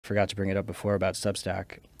forgot to bring it up before about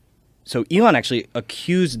Substack. So Elon actually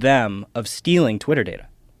accused them of stealing Twitter data.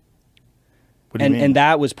 What do you mean? And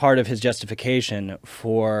that was part of his justification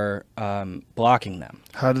for blocking them.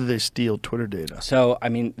 How did they steal Twitter data? So, I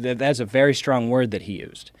mean, that's a very strong word that he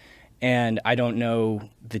used. And I don't know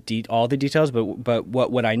all the details, but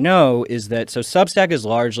what I know is that, so Substack is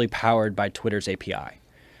largely powered by Twitter's API,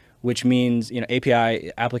 which means,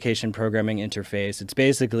 API, application programming interface. It's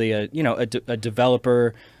basically a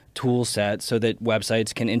developer tool set so that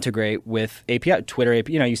websites can integrate with API, Twitter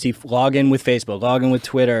API. You see login with Facebook, login with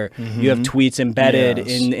Twitter. You have tweets embedded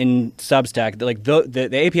in Substack. Like the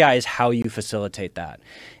API is how you facilitate that.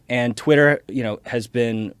 And Twitter, has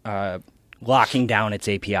been locking down its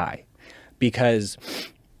API because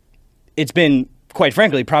it's been, quite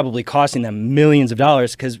frankly, probably costing them millions of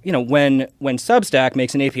dollars because, when Substack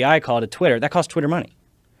makes an API call to Twitter, that costs Twitter money.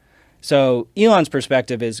 So Elon's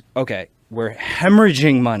perspective is, okay, we're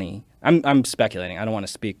hemorrhaging money. I'm speculating. I don't want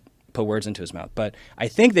to put words into his mouth. But I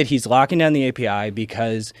think that he's locking down the API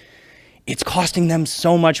because it's costing them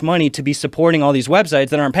so much money to be supporting all these websites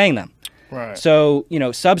that aren't paying them. Right. So,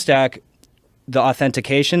 Substack, the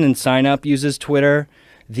authentication and sign up uses Twitter.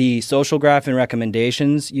 The social graph and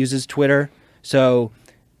recommendations uses Twitter. So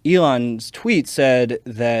Elon's tweet said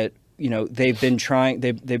that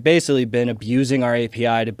they've basically been abusing our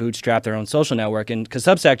API to bootstrap their own social network, and because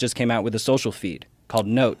Substack just came out with a social feed called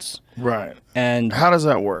Notes. Right. And how does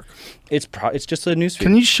that work? It's just a news feed.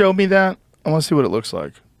 Can you show me that? I want to see what it looks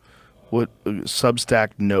like. What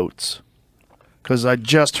Substack Notes? Because I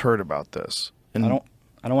just heard about this. And I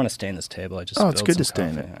don't want to stain this table. I just it's good to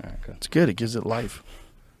stain it. Right, it's good. It gives it life.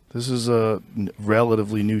 This is a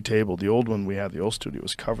relatively new table. The old one we had, the old studio,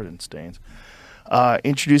 was covered in stains.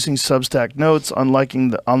 Introducing Substack Notes, unlocking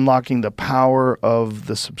the power of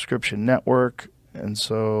the subscription network. And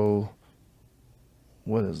so,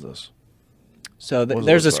 what is this? So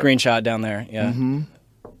there's a screenshot down there. Yeah. Mm-hmm.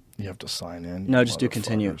 You have to sign in. No, just do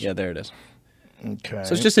continue. Yeah, there it is. Okay.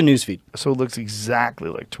 So it's just a news feed. So it looks exactly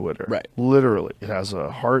like Twitter. Right. Literally. It has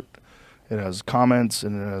a heart, it has comments,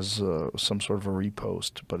 and it has some sort of a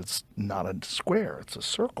repost, but it's not a square. It's a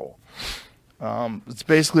circle. It's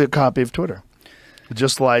basically a copy of Twitter.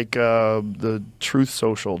 Just like the Truth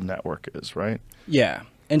Social network is, right? Yeah.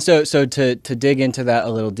 And so to dig into that a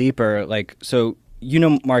little deeper, Mark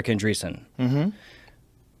Andreessen. Mm-hmm.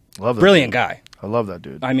 Love that brilliant dude. Guy. I love that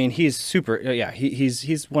dude. I mean, he's super. Yeah,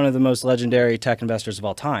 he's one of the most legendary tech investors of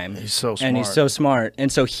all time. He's so smart. And he's so smart.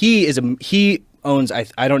 And so he owns,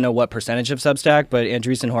 I don't know what percentage of Substack, but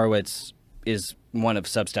Andreessen Horowitz is one of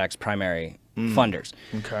Substack's primary funders.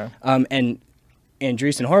 Okay. And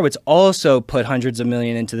Andreessen Horowitz also put hundreds of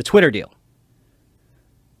millions into the Twitter deal.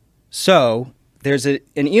 So there's and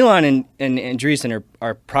Elon and Andreessen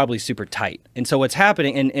are probably super tight. And so what's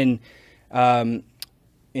happening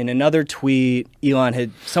in another tweet,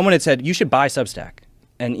 someone had said, you should buy Substack.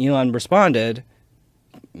 And Elon responded,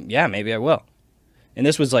 yeah, maybe I will. And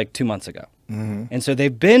this was like 2 months ago. Mm-hmm. And so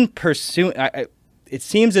they've been pursuing, it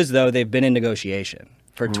seems as though they've been in negotiation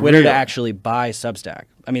for Twitter to actually buy Substack.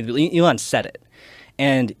 I mean, Elon said it.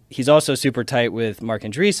 And he's also super tight with Mark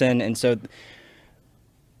Andreessen. And so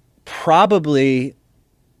probably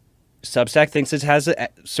Substack thinks it has a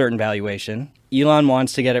certain valuation. Elon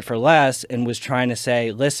wants to get it for less and was trying to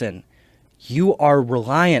say, listen, you are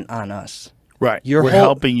reliant on us. Right. We're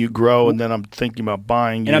helping you grow, and then I'm thinking about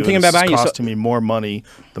buying you. And I'm thinking about buying you. It's costing me more money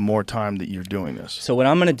the more time that you're doing this. So what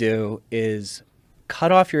I'm going to do is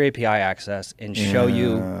cut off your API access and show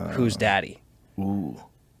you who's daddy. Ooh.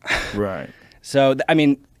 Right. So, I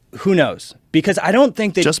mean, who knows? Because I don't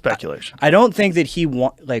think that... Just speculation. I don't think that he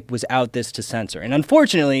was out this to censor. And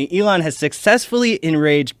unfortunately, Elon has successfully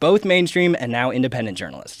enraged both mainstream and now independent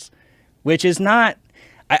journalists, which is not...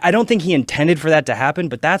 I don't think he intended for that to happen,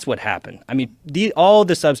 but that's what happened. I mean, all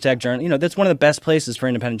the Substack journal, that's one of the best places for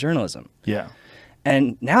independent journalism. Yeah.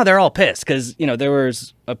 And now they're all pissed because, there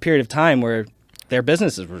was a period of time where their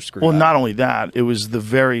businesses were screwed up. Well, not only that, it was the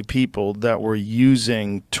very people that were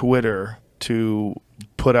using Twitter to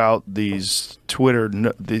put out these Twitter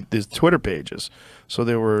pages. So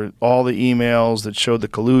there were all the emails that showed the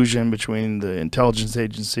collusion between the intelligence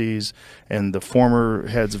agencies and the former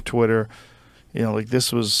heads of Twitter.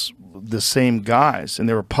 This was the same guys, and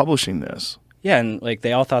they were publishing this. Yeah, and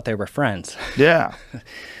they all thought they were friends. Yeah.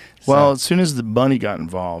 Well, as soon as the money got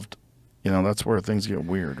involved, that's where things get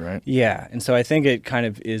weird, right? Yeah, and so I think it kind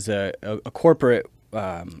of is a corporate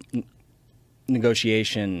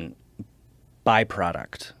negotiation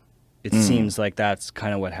byproduct. It seems like that's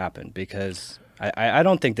kind of what happened, because I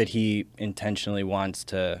don't think that he intentionally wants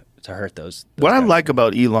to hurt those what guys. I like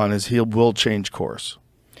about Elon is he will change course.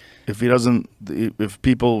 If he doesn't, if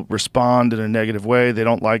people respond in a negative way, they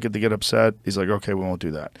don't like it, they get upset. He's like, okay, we won't do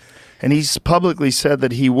that. And he's publicly said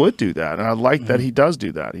that he would do that, and I like that he does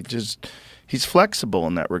do that. He's flexible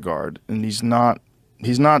in that regard, and he's not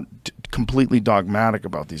completely dogmatic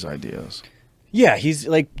about these ideas. Yeah, he's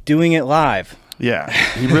like doing it live. Yeah,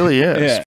 he really is. Yeah.